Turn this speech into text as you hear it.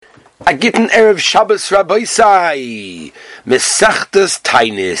A gitten Erev Shabbos Rabbeisai. Mesechtes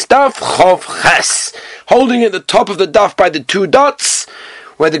Tainis. Daf Chov Ches. Holding at the top of the daf by the two dots,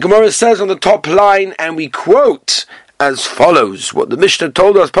 where the Gemara says on the top line, and we quote as follows, what the Mishnah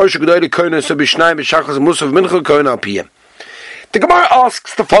told us, the Gemara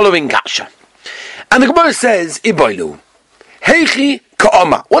asks the following kasha. And the Gemara says, Iboilu, Heichi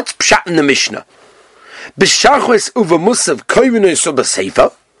Ka'oma. What's pshat in the Mishnah? B'shachos uva musav koyvinus uba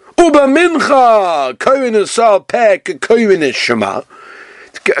seifa, uba mincha koyvinus al peh koyvinus shema.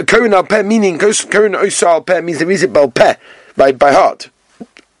 Koyvin al peh meaning, koyvin al peh means they read it by heart.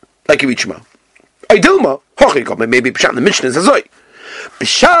 Like you read Shema. Dilma, hochikome, maybe pshat in the Mishnah is azoi.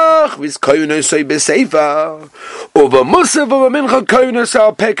 B'shach with koyvinus uba seifa, uba musav uba mincha koyvinus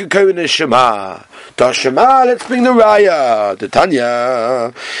al peh koyvinus shema. Shema, let's bring the raya. The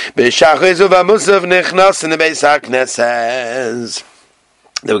Tanya. B'shachos uva musav nechnas in the Beis HaKnesses.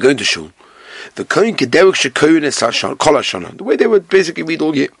 They were going to shul. The kohen kederuk shekohen es hashon kol hashana. The way they would basically read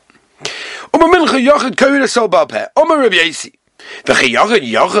all year. Uma mincha yachid kohen es al bal peh. Uma Rabbi Yosi. V'chi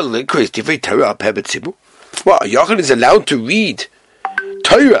yachid likris divrei Torah al peh b'tzibur. What? A yachid is allowed to read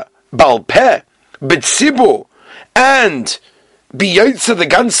Torah bal peh b'tzibur and be yotza the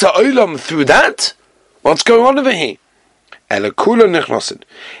ganze olam through that? What's going on over here?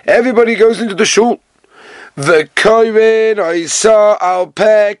 Everybody goes into the shul. And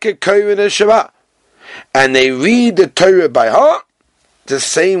they read the Torah by heart the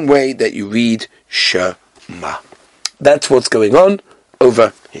same way that you read Shema. That's what's going on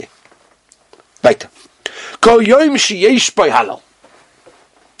over here. Weiter.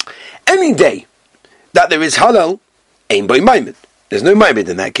 Any day that there is halal, ein by maimed. There's no maimed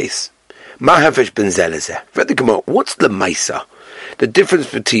in that case. Mahafesh ben Zelazeh. What's the Maisa? The difference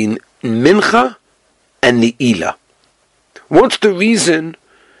between Mincha and Ne'ilah. What's the reason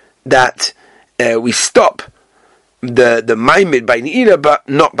that we stop the Maimed by Ne'ilah but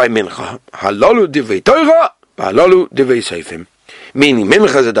not by Mincha? Halalu divrei Torah, halalu divrei Seifim. Meaning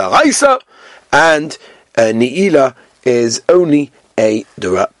Mincha is a Daraisa and Ne'ilah is only a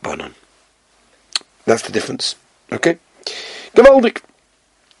D'Rabbanan. That's the difference. Okay? Gewaldig.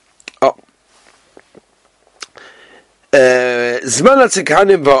 Zman atzei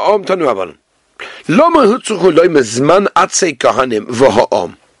kahanim v'ha'om tanu avalan. Loma hutzuchu loy mezman atzei kahanim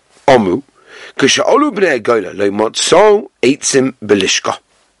v'ha'om. Omu. K'sha'olu b'nei ha'goyla loy motzou eitzim b'lishka.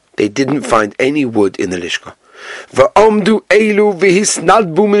 They didn't find any wood in the lishka. V'omdu eilu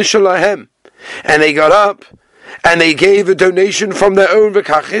v'hisnadbu min shalahem. And they got up and they gave a donation from their own.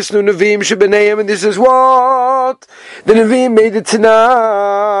 V'kachisnu neviim shebeneim. And this is what the neviim made it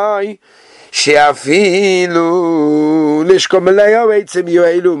tonight. She'afilu lishko meleo eitzim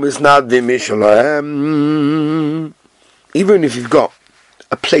yoelu misnadvim mishalahem. Even if you've got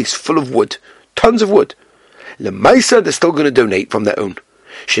a place full of wood, tons of wood, lemaisa they're still going to donate from their own.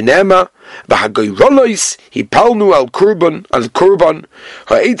 Shenema v'hagoyrolois hipalnu al kurban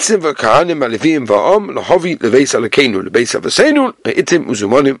ha'eitzim v'kahanim alevim va'om lahovi leveis alekenu lebeis avasenu le'itim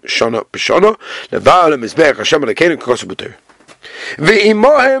uzumanim shana b'shana levaal mizbeach Hashem alekenu k'kos b'tor.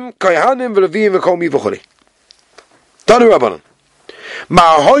 Ve'imohem kayhanim v'levim v'kol mi v'choli. Tanu Rabbanan.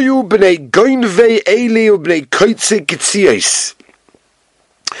 Ma'hoyu b'nei goynvei eli u'b'nei koitze kitziyos.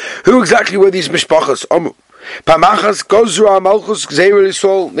 Who exactly were these mishpachas? Pamachas gozra malchus gzeir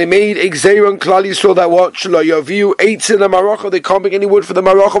Yisrael. They made a gzeir on Klal Yisrael that what shlo yaviu eitz in the maracha. They can't make any wood for the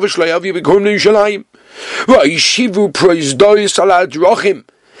maracha of shlo yaviu b'kum Yerushalayim. Va'yishivu proizdois ala drachim.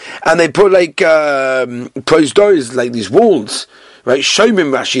 And they put like proizdois, like these walls. Right,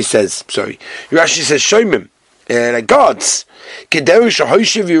 Shomim, Rashi says Shomim, like gods.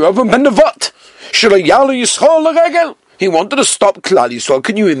 He wanted to stop Klal Yisrael.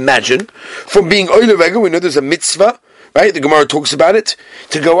 Can you imagine from being Oile Regel? We know there's a mitzvah, right? The Gemara talks about it,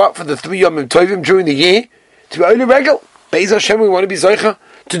 to go out for the 3 Yom Tovim during the year, to be Oile Regel. Be'ez Hashem, we want to be Zoicha,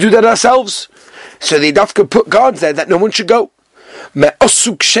 to do that ourselves. So they dafka put guards there that no one should go.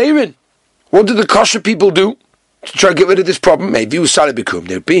 Me'osuk Sherin. What did the kosher people do to try to get rid of this problem? Maybe usale bikurim.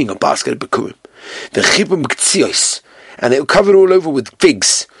 They're being a basket of bikurim. The chipum ktsios, and they were covered all over with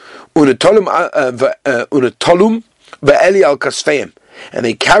figs. Unatolum ve'eli al kasfeim, and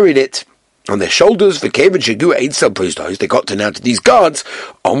they carried it on their shoulders. V'keven shegu eitzal prisdais. They got to now to these guards.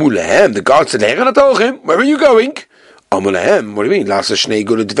 Amulehem. The guards said, "Where are you going?" Amulehem. What do you mean? Lasa shnei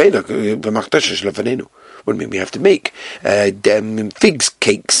gula dveila v'machtashesh lefanenu. What do you mean? We have to make figs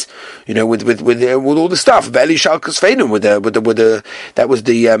cakes, with all the stuff. That was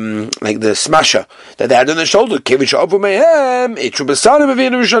the like the smasher that they had on their shoulder. They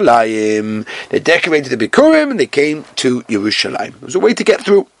decorated the Bikurim and they came to Yerushalayim. It was a way to get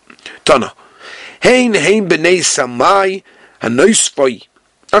through. Tana. Hein b'nei Salmai hanoisfoi.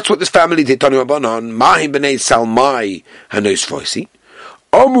 That's what this family did. Tanu Abanon. Mahin b'nei Salmai hanoisfoi. See?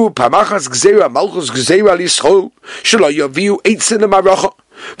 Omu pamachas gzeira malchus gzeira l'Yisrael shelo yaviu eitzin l'maracha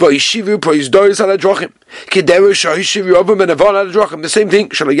v'yishivu poizdoris al adrochim kideru shahishivu over menavon al adrochim. The same thing.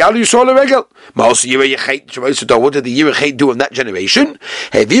 Shelo yalu Yisrael l'regel. Ma'osu yirei yechet. What did the yirei do in that generation?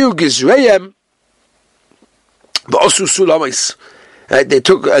 Heviu gizreim v'osu sulamais. They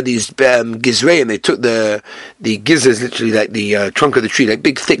took these gizrei, and they took the gizers, literally like the trunk of the tree, like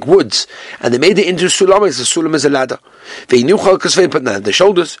big thick woods, and they made it into sulamas. The sulam is a ladder. They knew chalkas put on the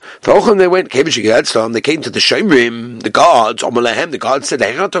shoulders. For they went, they came to the shomrim, the guards. The guards said,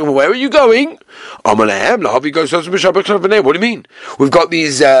 "Where are you going?" What do you mean? We've got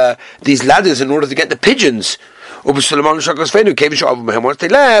these ladders in order to get the pigeons. Once they left,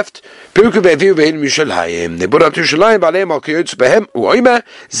 they brought up to Yerushalayim, Baalei Malkiyot Behem, Uoime,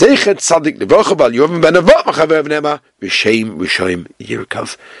 Zeichet Tzadik Levacha, Bal Yovim Ben Avot, Machavev Nema, Rishaim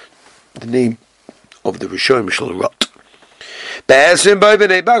Yirkav, the name of the Rishaim shall rot. Be'esim Boi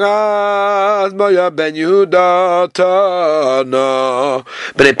B'nei Pachas, Moya Ben Yehuda Tana,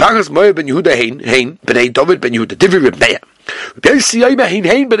 B'nei Pachas, Moya Ben Yehuda Hein, B'nei David Ben Yehuda, Divi Rebbeya, Rebbeya Siyayim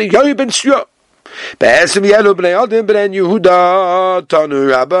Hein, B'nei Yoy Ben Siyah, Be'esim Yelu B'nei Odin B'nei Yehuda Tanu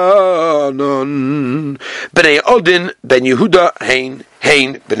Rabbanon B'nei Odin Ben Yehuda Hein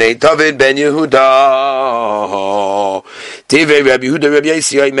B'nei David Ben Yehuda Tivei Rabbi Yehuda Rabbi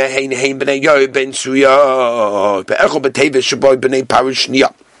Yisrael Hein B'nei Yoy Ben Suya Be'echol B'teves Shaboy B'nei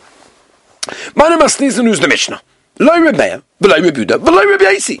Parishniya. Mana Masnizan who's the Mishnah? Lo Rebbeya, V'lo Rebbe Yehuda, V'lo Rabbi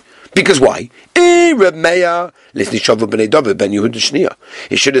Yisrael. Because why? Reb Meir, listen, Shavah b'nei David ben Yehuda Shniya.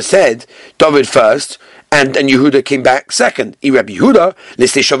 He should have said David first, and Yehuda came back second. Reb Yehuda,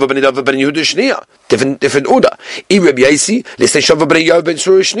 listen, Shavah b'nei David ben Yehuda Shniya. Different order. Reb Yaisi, listen, Shavah b'nei Yoel ben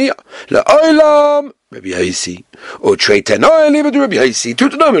Surah Shniya. La'olam, Reb Yaisi. Or Trey Tenoi, leave it to Reb Yaisi.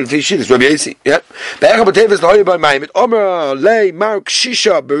 Tutanam, if he is Reb Yaisi. Yeah. Be'echa b'teves l'hoya by Maimed. Omer, lei, Mark,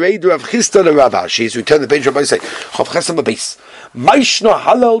 Shisha, Bereidu of Chista l'Rav Ashi. So we turn the page Rabbi say, Chav Chesam b'beis. Maishno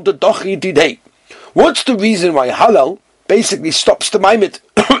halal the dochi didei. What's the reason why halal basically stops the maimed?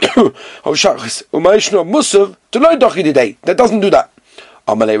 Maishno musav to lo dochi didei. That doesn't do that.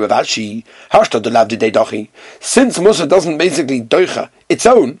 Amalei Rav Ashi hashta the lav didei dochi. Since musav doesn't basically doicha its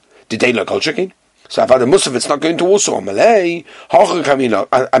own didei lo kol shekin. So if I had a musav, it's not going to also Amalei.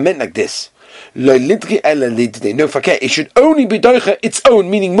 I meant like this. Lo lidri ela lidei. No fakir. It should only be doicha its own,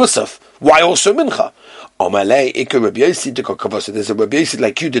 meaning musav. Why also mincha? Omalei ikar Rabbi Yossi to Kakavasa. There's a Rabbi Yossi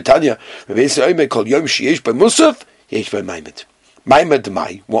like you, the Tanya. Rabbi Yossi Omer called Yom Sheyesh by Musaf, Yesh by Maimed. Maimed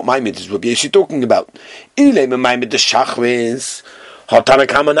Mai. What Maimed is Rabbi Yossi talking about? Ilay Maimed the Shachris. Hatana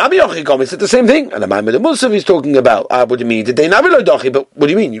Kama Nabi Yochikom. It's the same thing. And the Maimed the Musaf is talking about. What do you mean? Did they Nabi Lo Dochi? But what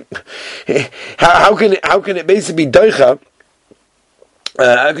do you mean? How can it basically be Doicha?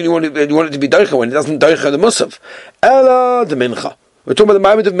 How can you want it to be Doicha when it doesn't Doicha the Musaf? Ella the Mincha. We're talking about the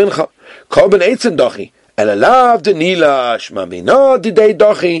Maimed of Mincha. Korban Eitzim Dochi. Ela lav de nila shmamino didei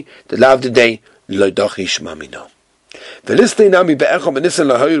dochi, the lav didei lo dochi shmamino. Velistei nami be'echom benissen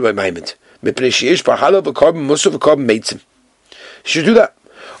lahoyul by maimed. Mipnei sheyesh parhalo v'korban musav v'korban meitzim. You should do that.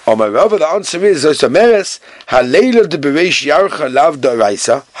 On my Rava, the answer is Zosameres Haleila de Bereish Yarcha lav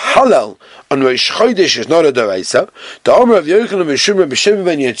daraisa halal on Rosh Chodesh is not a daraisa. The Omer of Yochanan Meshumah B'Shem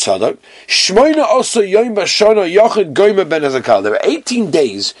Ben Yitzadok Shmoina also Yom Bashana Yochid Goyma Ben Azakal. There are 18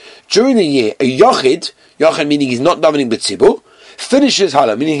 days during the year a Yochid meaning he's not davening b'tzibur, finishes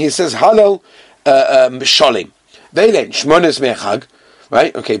halal, meaning he says halal shalim. Veilen shmonas me'achag,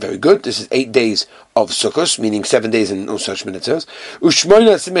 right? Okay, very good. This is 8 days of Sukkot, meaning 7 days in no such minutes.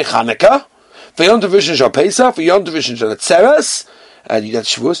 Ushmonas me'chaneka, v'yom tavishon shal Pesach, v'yom tavishon shal Atzeres, and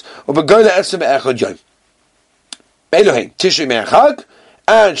that's Shavuos. Or b'goyle esem me'echad yom. Elohein Tishrei me'achag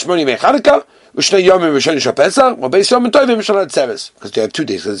and Shmoni me'chaneka. Ushnei yomim v'shon shal Pesach, or beis yom tovim shal Atzeres, because they have 2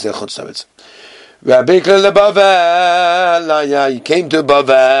 days because it's Chutz Teretz. Rabbi Klal Bavel, he came to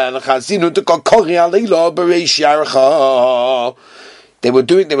Bavel. Chazinu to Kokori Alila Bereish Yarcha. They were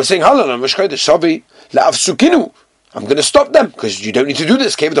saying Halal on Rosh Chodesh Shavi La'af Sukinu. I'm going to stop them because you don't need to do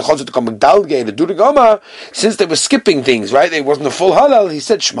this. Gave the Chazot to come Dalge the Durigama. Since they were skipping things, right? They wasn't a full Halal. He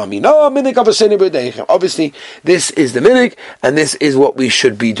said Shmami no minik avaseni b'deichem. Obviously, this is the minik, and this is what we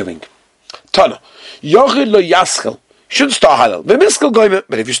should be doing. Tana Yochid lo Yaschel should start Halal. V'miskel goyim,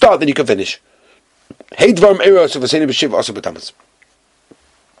 but if you start, then you can finish. How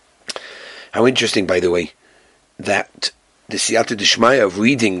interesting, by the way, that the Siyata D'Shmaya of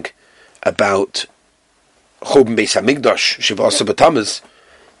reading about Churban Beis Hamikdash Shiva Asa B'Tammuz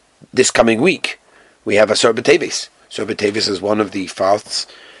this coming week, we have a Asar B'Teves. Asar B'Teves is one of the fasts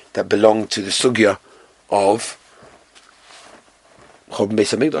that belong to the sugya of Chorban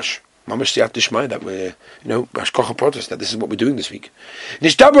Beis Hamikdash. Mamash Siyat Dishmai, that we're, Hashkocha Protest, that this is what we're doing this week.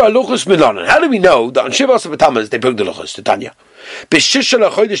 Nishtabra Luchos Milanon. How do we know that on Shiva Asar B'Tammuz they broke the Luchos, to Tanya? B'Shisha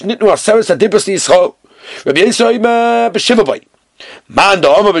L'Chodesh Nitnu Aseres HaDibros L'Yisrael. Rabbi Yisrael B'Shiva Boy. Man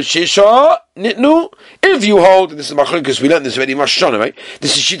Da'ama B'Shisha Nitnu. If you hold, this is Machlokes, we learned this already in Rosh Hashanah, right?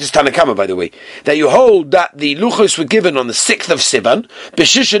 This is Shittas Tanakama, by the way. That you hold that the Luchos were given on the 6th of Sivan.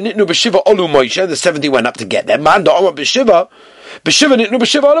 B'Shisha Nitnu B'Shiva Olu Moshe. The 70 went up to get them. Man Da'ama B'Shiva Nitnu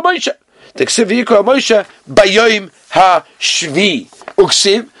B'Shiva Olu Moshe. The Ksiv Yikra Moshe Bayoim HaShvi.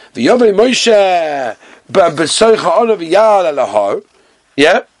 Uksiv V'Yovei Moshe B'Soicha Ono V'Yal Alahar.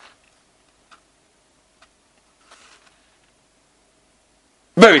 Yeah?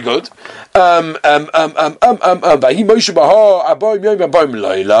 Very good. V'Hi Moshe Bahar Aboim Yom Aboim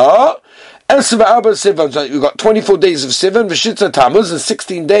Leila. We've got 24 days of Sivan, V'Shitza Tammuz, and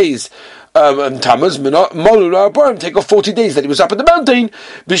 16 days Tammuz. Molula Aboim, take off 40 days that he was up at the mountain.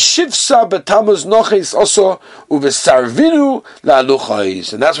 V'Shivsa B'Tammuz Noches also Uv'Sarvinu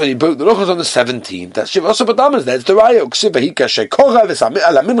LaLuchos, and that's when he broke the Luchos on the 17th. That's Shiv also B'Tammuz. That's the Raya. Uksiv V'Hika Shekora V'Samil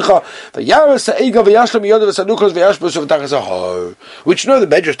Mincha V'Yaras Ha'Ega V'Yashlam Yoda V'Saluchos V'Yashbus V'Tachas Ahor. Which the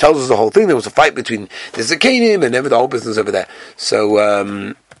Medrash tells us the whole thing. There was a fight between the Zakanim and the whole business over there. So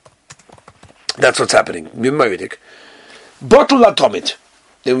that's what's happening. Bottle atomit.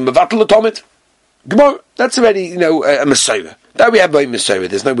 They were mevatel atomit. Gemara. That's already, a Messiah. That we have by Messiah.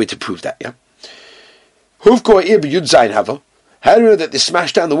 There's no way to prove that, yeah? Huvko ir b'yud zayin hava. How do you know that they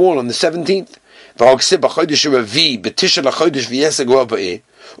smashed down the wall on the 17th? V'hogsib b'chodesh ravi b'tisha l'chodesh v'yeseg v'ba'ir.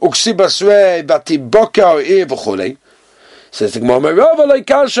 Ugsib b'srei b'tiboka ir v'cholei. Says the Gemara, Rava like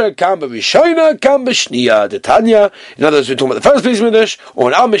Kasha, Kam B'Rishona, Kam B'Shniya, the Tanya. In other words, we're talking about the first piece of English, or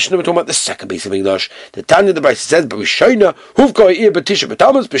in our Mishnah, we're talking about the second piece of English. The Tanya, the Bryce says, B'Rishona, Huvko Ir B'Tisha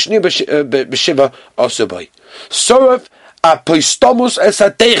B'Tammuz, B'Shniya B'Shiva Osobai. Sorov Apostomus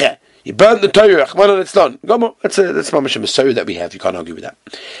Esatere. He burnt the Torah. Well, it's done. That's Mamash Messiah that we have. You can't argue with that.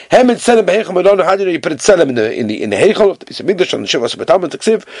 Hem and Tzelem Behechel Madonna. How do you put Tzelem in the Heichel of the piece of Mikdash on the Shiva Asar B'Tammuz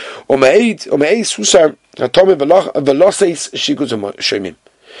Ksiv? Or Me'eid Susar Hatome Veloseis Shikuz Shemim.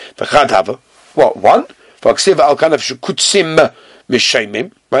 V'chad Hava. What one? V'Ksiv Al Kanav Shukutsim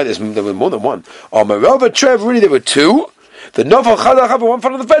Mishemim. Right. There were more than one. Or Merava Trev. Really, there were two. The Novel Chadach Hava. One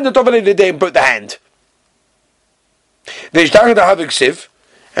front of the fender. Dominated the day and broke the hand. V'Ishtachad Hava Ksiv.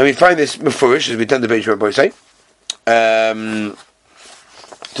 And we find this mefurish, as we done the Beis Rabbi say, to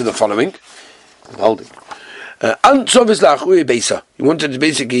the following. Holding. He wanted to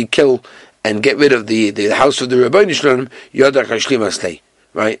basically kill and get rid of the house of the Rabbeinu Shalom, Yodak Hashlim Aslei.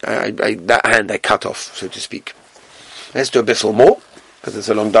 Right? That hand I cut off, so to speak. Let's do a bit more, because there's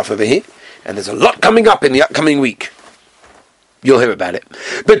a long daf over here, and there's a lot coming up in the upcoming week. You'll hear about it.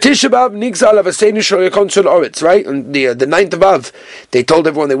 But Tisha B'Av Nigzal of Aseinu Shoyakon Oritz, right? On the 9th of Av, they told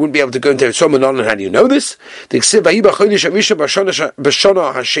everyone they wouldn't be able to go into Eretz on. And how do you know this? The Ksiv Vayiba Chodesh Avisha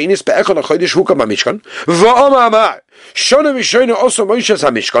B'Shana Hashenis Be'echon HaChodesh Hukam HaMishkan V'Oma Amar Shona Mishona also Moshes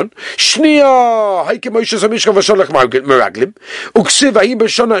HaMishkan Shnia Haike Moshes HaMishkan V'Sholach Meraglim Uksiv Vayiba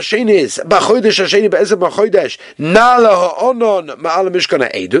Shona Hashenis B'Chodesh Hasheni Be'ezem HaChodesh Nala Ha'onon Ma'al HaMishkan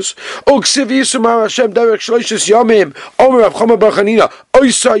HaEdus Uksiv Yisumar Hashem Derek Shloishes Yomim Omer Avchama B'Chanina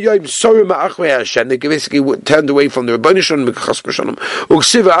Oysa Yom Sorim Ma'achvei Hashem. They basically turned away from the Rebbeinu Shalom B'Chas B'Shalom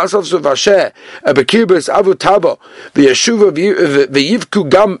Uksiv Ha'asav Zuvasher B'Kirbes Avu Tabo V'Yeshuva V'Yivku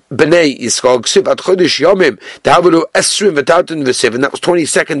Gam B'nei Yisrael Uksiv Ad Chodesh Yomim Ta'avulu Esrim V'Tautin V'Sivan. That was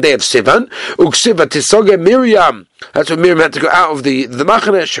 22nd day of Sivan. Uksiv V'Tisoge Miriam. That's when Miriam had to go out of the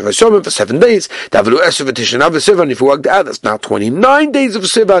Machane Shevasomim for 7 days. Ta'avulu Esrim V'Tishanav V'Sivan. If you worked out, that's now 29 days of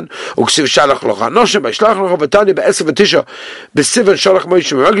Sivan. Uksiv Shalach Locha Noshem B'Shlach Locha V'Tani B'Esrim V'Tisha B'Sivan Shalach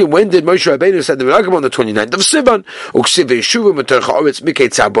Moshe Meraglim. When did Moshe Rabbeinu send the Meraglim? On the 29th of Sivan. Uksiv V'Yeshuva M'Tercha Oretz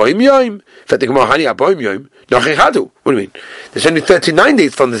Miketz Aboim Yoim. Fettik Mohani Aboim Yoim. Nochechadu. What do you mean? There's only 39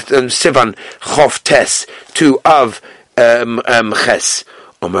 days from the Sivan Chof Tes to Av Ches.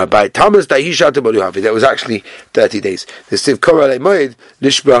 That was actually 30 days. The Siv Korah Le'moed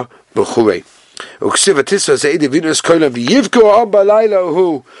Nishba B'churei.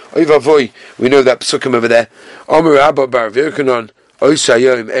 We know that psukim over there. What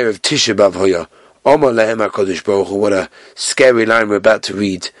a scary line we're about to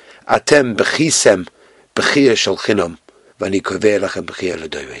read.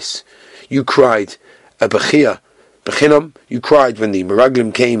 You cried a bechia. You cried when the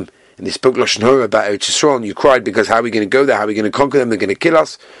Meraglim came and they spoke Lashon Hara about Eretz Yisrael. You cried because how are we going to go there? How are we going to conquer them? They're going to kill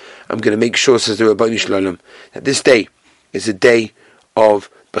us. I'm going to make sure, says the Rebbeinu Shalom, that this day is a day of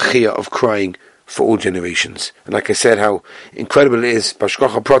Bechia, of crying for all generations. And like I said, how incredible it is,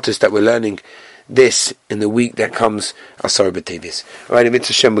 Bashkocha protest, that we're learning this in the week that comes, Asar B'Tevis. Alright, in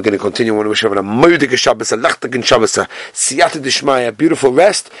Mitzvah Hashem, we're going to continue. I want to wish everyone a Moedige Shabbos, a Lachtagen Shabbos, a Siyata Dishmaya, beautiful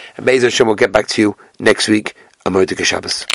rest, and Be'ez Hashem, we'll get back to you next week. A Moedige Shabbos.